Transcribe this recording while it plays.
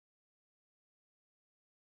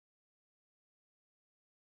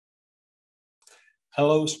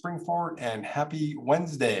Hello, Springford, and happy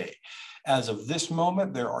Wednesday. As of this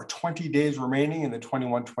moment, there are 20 days remaining in the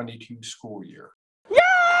 21-22 school year.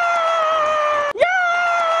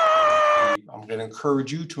 I'm going to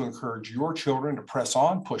encourage you to encourage your children to press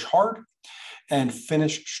on, push hard, and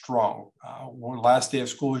finish strong. Last day of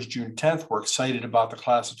school is June 10th. We're excited about the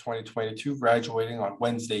class of 2022 graduating on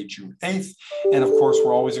Wednesday, June 8th. And of course,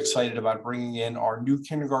 we're always excited about bringing in our new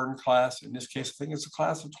kindergarten class. In this case, I think it's the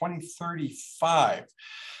class of 2035.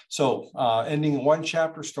 So ending one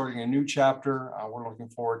chapter, starting a new chapter. We're looking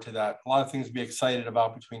forward to that. A lot of things to be excited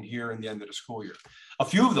about between here and the end of the school year. A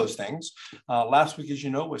few of those things. Last week, as you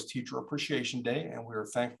know, was Teacher Appreciation Day, and we are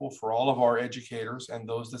thankful for all of our educators and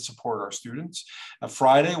those that support our students.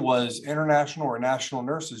 Friday was International or National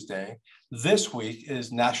Nurses Day. This week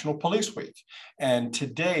is National Police Week, and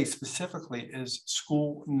today specifically is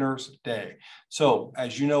School Nurse Day. So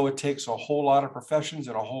as you know, it takes a whole lot of professions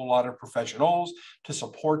and a whole lot of professionals to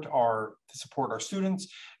support our students,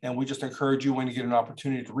 and we just encourage you when you get an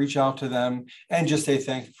opportunity to reach out to them and just say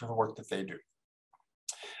thank you for the work that they do.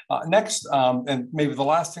 Next, and maybe the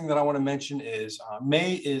last thing that I want to mention is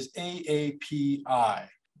May is AAPI.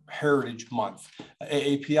 Heritage Month.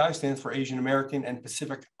 AAPI stands for Asian American and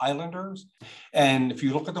Pacific Islanders. And if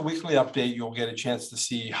you look at the weekly update, you'll get a chance to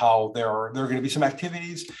see how there are going to be some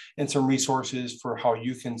activities and some resources for how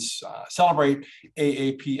you can celebrate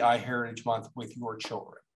AAPI Heritage Month with your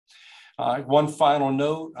children. One final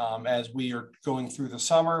note, as we are going through the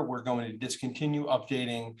summer, we're going to discontinue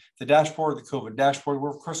updating the dashboard, the COVID dashboard.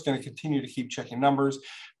 We're of course going to continue to keep checking numbers,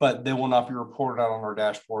 but they will not be reported out on our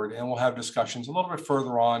dashboard. And we'll have discussions a little bit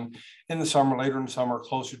further on in the summer, later in the summer,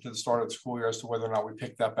 closer to the start of the school year as to whether or not we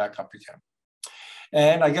pick that back up again.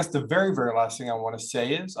 And I guess the very, very last thing I want to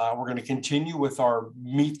say is we're going to continue with our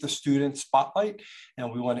Meet the Student Spotlight,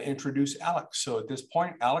 and we want to introduce Alex. So at this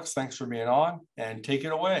point, Alex, thanks for being on, and take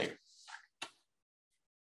it away.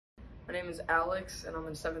 My name is Alex, and I'm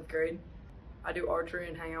in 7th grade. I do archery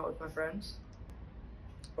and hang out with my friends.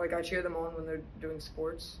 Like, I cheer them on when they're doing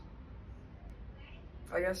sports.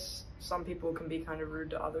 I guess some people can be kind of rude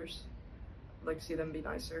to others. I'd like to see them be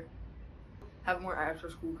nicer. Have more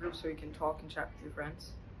after-school groups so you can talk and chat with your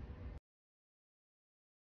friends.